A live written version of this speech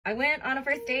I went on a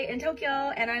first date in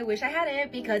Tokyo and I wish I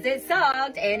hadn't because it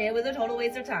sucked and it was a total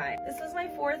waste of time. This was my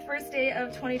fourth first date of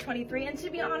 2023 and to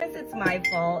be honest, it's my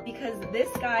fault because this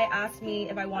guy asked me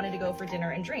if I wanted to go for dinner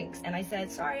and drinks and I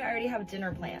said, sorry, I already have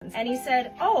dinner plans. And he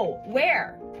said, oh,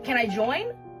 where? Can I join?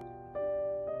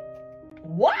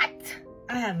 What?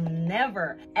 I have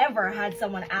never, ever had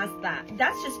someone ask that.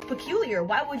 That's just peculiar.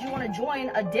 Why would you want to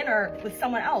join a dinner with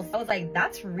someone else? I was like,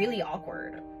 that's really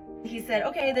awkward. He said,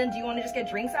 okay, then do you want to just get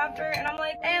drinks after? And I'm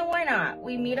like, why not?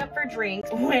 We meet up for drinks.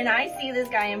 When I see this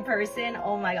guy in person,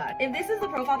 oh my God. If this is the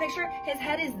profile picture, his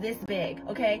head is this big,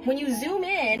 okay? When you zoom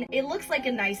in, it looks like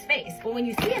a nice face. But when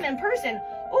you see him in person,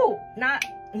 oh, not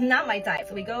my type.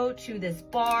 So we go to this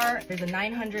bar. There's a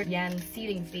 900 yen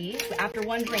seating fee. After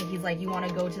one drink, he's like, you want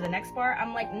to go to the next bar?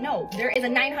 I'm like, no, there is a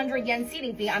 900 yen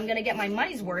seating fee. I'm going to get my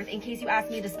money's worth in case you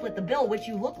ask me to split the bill, which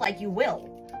you look like you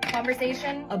will.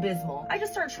 Conversation, abysmal. I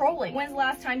just start trolling. When's the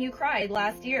last time you cried?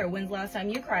 Last year. When's the last time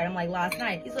you cried? I'm like, last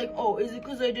night. He's like, oh, is it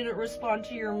because I didn't respond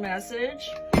to your message?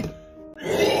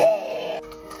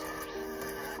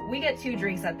 We get 2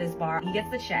 drinks at this bar. He gets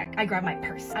the check. I grab my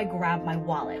purse. I grab my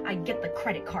wallet. I get the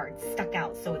credit card stuck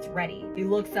out so it's ready. He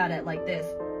looks at it like this.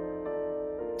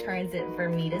 Turns it for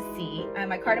me to see. I have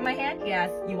my card in my hand. He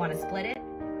asks, you want to split it?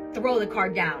 Throw the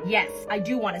card down. Yes, I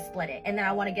do want to split it. And then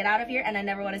I want to get out of here and I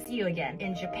never want to see you again.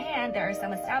 In Japan, there are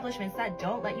some establishments that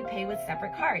don't let you pay with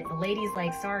separate cards. The lady's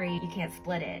like, sorry, you can't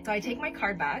split it. So I take my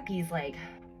card back. He's like,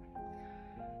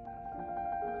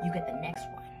 you get the next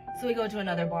one. So we go to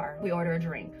another bar. We order a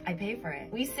drink. I pay for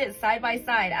it. We sit side by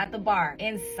side at the bar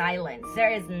in silence.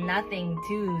 There is nothing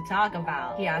to talk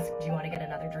about. He asks, do you want to get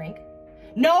another drink?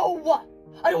 No!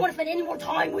 I don't want to spend any more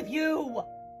time with you!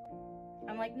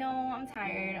 I'm like, no, I'm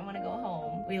tired. I want to go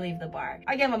home. We leave the bar.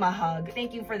 I give him a hug.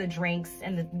 Thank you for the drinks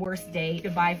and the worst date.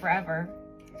 Goodbye forever.